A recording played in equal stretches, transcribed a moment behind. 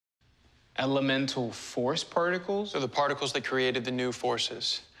Elemental force particles? So the particles that created the new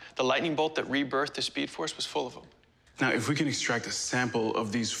forces. The lightning bolt that rebirthed the Speed Force was full of them. Now, if we can extract a sample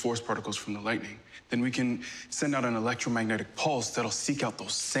of these force particles from the lightning, then we can send out an electromagnetic pulse that'll seek out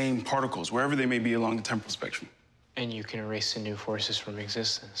those same particles, wherever they may be along the temporal spectrum. And you can erase the new forces from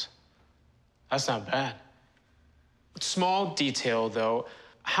existence. That's not bad. Small detail, though.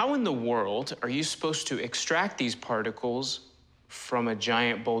 How in the world are you supposed to extract these particles from a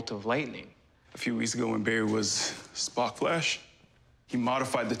giant bolt of lightning? A few weeks ago when Barry was Spock Flash, he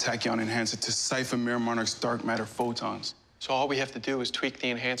modified the tachyon enhancer to siphon Mirror Monarch's dark matter photons. So all we have to do is tweak the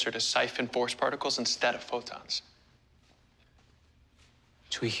enhancer to siphon force particles instead of photons.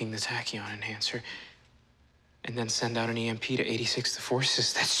 Tweaking the tachyon enhancer, and then send out an EMP to 86 the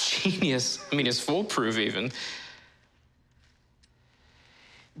forces. That's genius. I mean, it's foolproof even.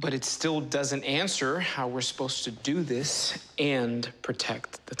 But it still doesn't answer how we're supposed to do this and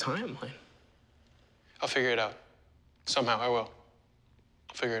protect the timeline. I'll figure it out. Somehow I will.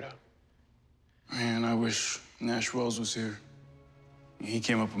 I'll figure it out. Man, I wish Nash Wells was here. He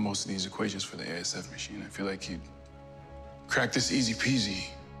came up with most of these equations for the ASF machine. I feel like he'd crack this easy peasy.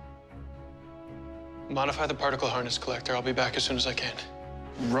 Modify the particle harness collector. I'll be back as soon as I can.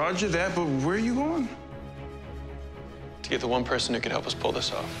 Roger that, but where are you going? To get the one person who could help us pull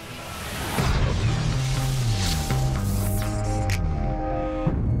this off.